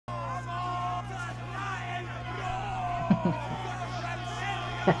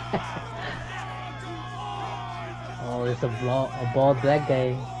Oh, it's a bald black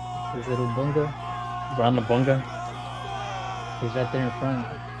guy. Is it Ubunga? Brandon Bunga? He's right there in front.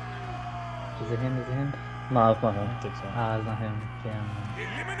 Is it him? Is it him? No, it's not I him. don't think so. Ah, it's not him. Damn.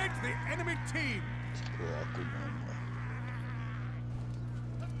 Eliminate the enemy team.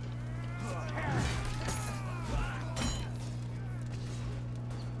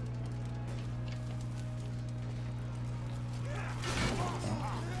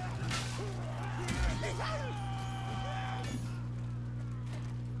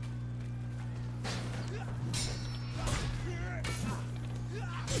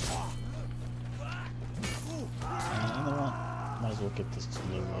 You know what? Might as well get this to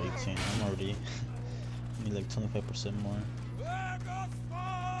level 18. I'm already need like 25% more.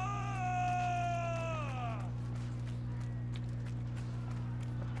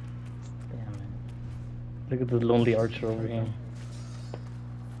 Damn it. Look at the lonely archer over here.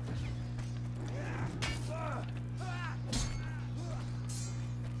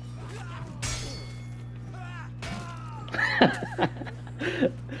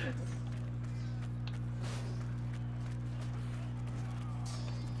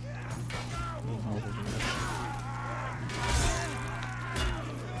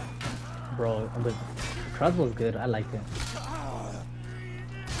 Bro, the crossbow's good. I like it.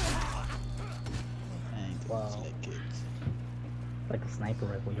 Wow. Like it. Like a sniper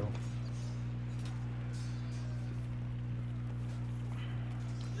rifle, yo.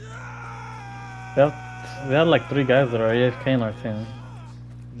 We had like 3 guys that are AFK in our team.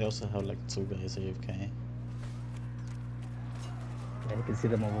 They also have like 2 guys AFK. Yeah, you can see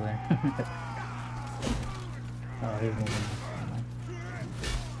them over there. Oh, he's moving.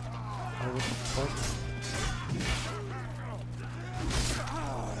 Oh, what the fuck?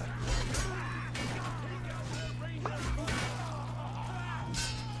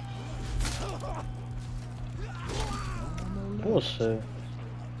 Bullshit.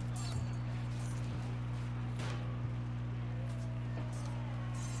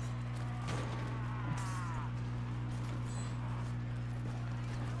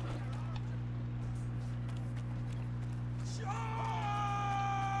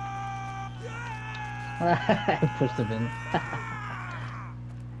 I pushed him in.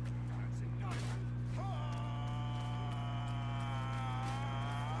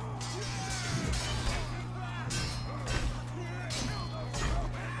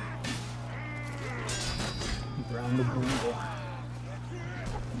 Brown the boom.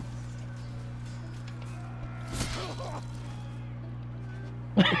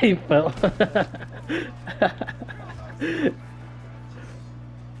 He fell.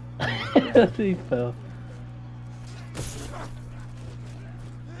 He fell.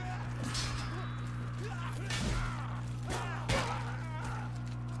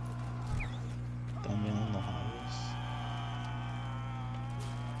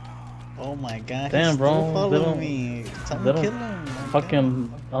 Oh my god, Damn, he's bro, still they following don't- me. Tell they me don't kill him.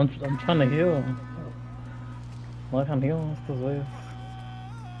 Fucking, I'm trying to heal. Why can't heal this way?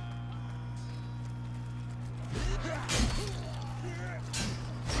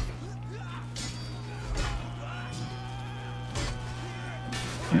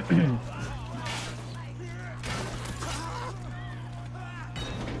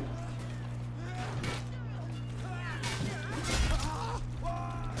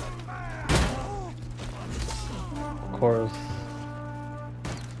 Of course.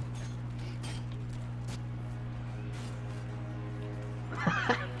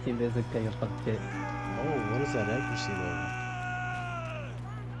 See, there's a guy fuck shit. Oh, what is that accuracy level?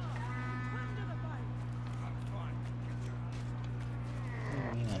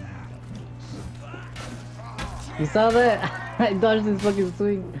 You saw that? I dodged his fucking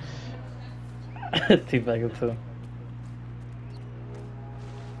swing. Teabag too.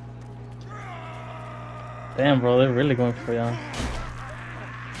 Damn, bro, they're really going for you.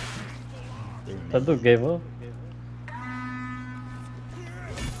 That dude gave up.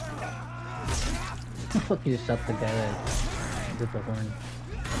 Fuck, you just shot the guy that did the horn.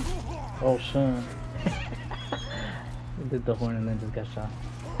 Oh shit. He did the horn and then just got shot.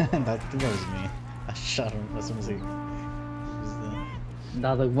 That was me. I shot him as soon as he was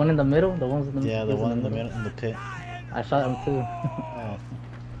Now the one in the middle, the ones in the yeah, the one in the middle in the pit. I shot him too. Oh.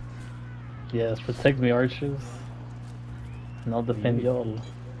 Yes, protect me, archers. And I'll defend y'all.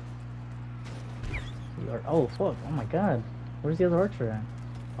 Oh fuck! Oh my god! Where's the other archer at?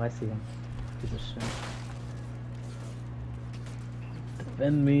 Oh, I see him. Piece of shit.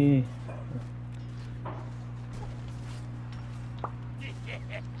 Defend me.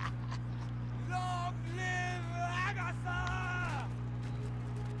 Long live Agatha!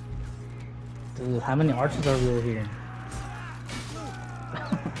 Dude, how many archers are we over here?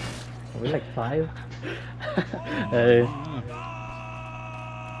 Are we like 5? Hey,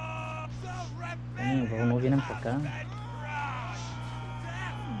 Bro, no vienen para acá.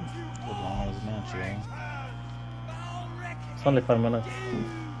 Good long as match, yo. it's only 5 minutes.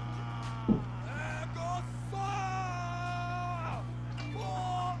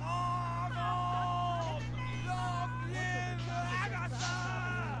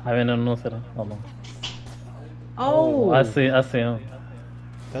 I mean, no, será. Hold on. Oh! I see him.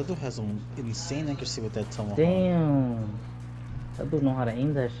 That dude has some insane accuracy with that tomahawk. Damn! That dude know how to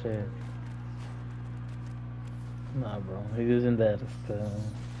aim that shit. Nah, bro. He's using that.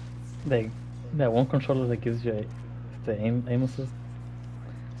 That one controller that gives you the aim assist.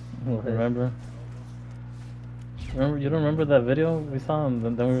 Remember? You don't remember that video we saw,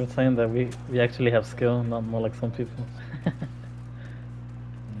 and then we were saying that we actually have skill, not more like some people.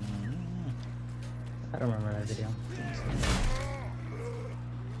 I don't remember that video.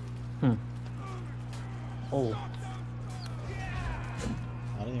 Oh.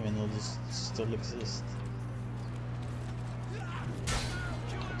 I didn't even know this still exists. Oh,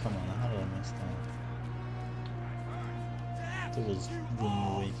 come on, how did I miss that? That was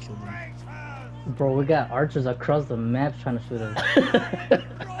running away, killed him. Bro, we got archers across the map trying to shoot us.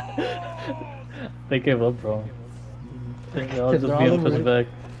 They gave up, bro. They all just They're all being over pushed it. back.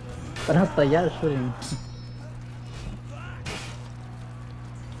 But hasta allá shooting.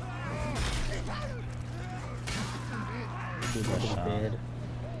 Dude, that shot. Dead.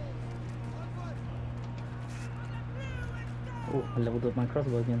 Oh, I leveled up my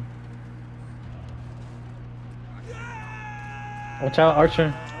crossbow again. Watch out,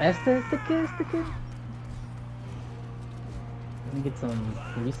 Archer. Este kid. Let me get some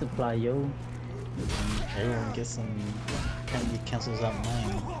resupply, yo. Everyone gets some. Apparently cancels out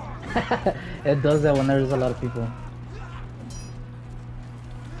mine. It does that when there's a lot of people.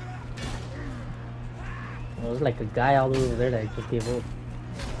 Well, there's like a guy all the way over there that just gave up.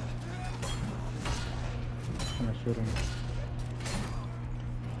 I'm gonna shoot him.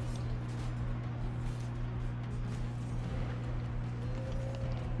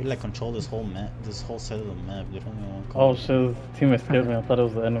 We like control this whole map, this whole side of the map. You don't know. Oh shit, teammate scared me. I thought it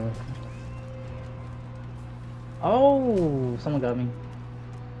was the enemy. Oh, someone got me.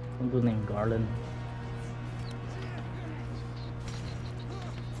 Some dude named Garland.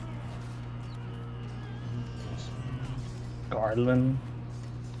 Garland.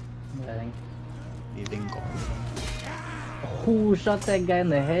 I think. Even gone. Who shot that guy in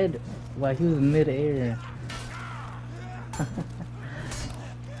the head while he was in mid-air?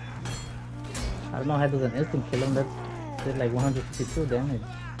 I don't know how does an instant kill him. That's did like 152 damage.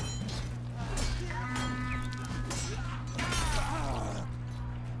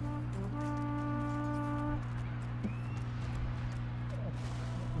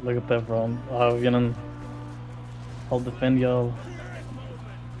 Look at that, bro. Vienen. I'll defend y'all.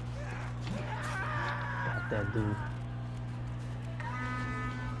 Got that dude.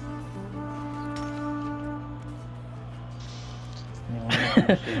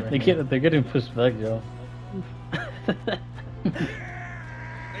 They're getting pushed back, yo. They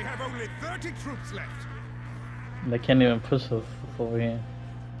have only 30 troops left. They can't even push us over here.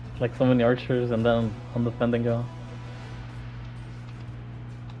 Like so many archers, and then I'm defending y'all.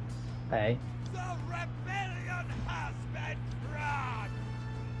 Hey. The rebellion has been crowned.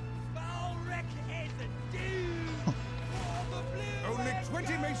 Balric is doomed. Only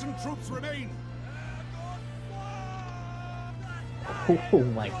 20 Mason troops remain. Oh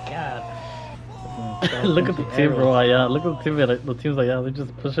my god. Look at the team, bro. Yeah, look at the team. The team's like, yeah, they're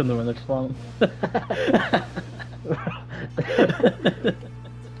just pushing them in their spawn.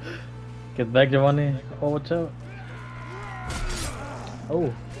 Get back, Giovanni. Oh, watch out.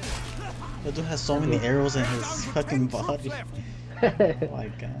 Oh. That dude has so many arrows in his fucking body. Oh my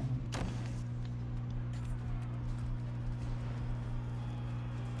god.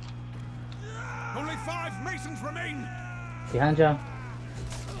 Only 5 Masons remain. Behind ya.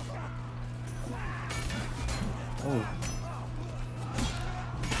 Oh.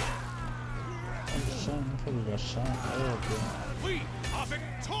 Probably got shot. Oh, We are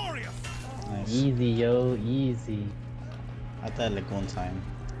victorious. okay. Nice. Easy, yo. Easy. I died like one time.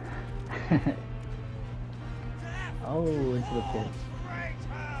 Oh, into the pit.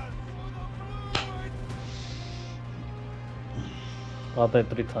 I'll die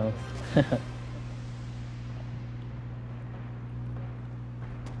 3 times.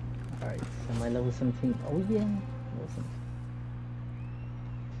 Alright, so my level 17. Oh yeah. Level 17.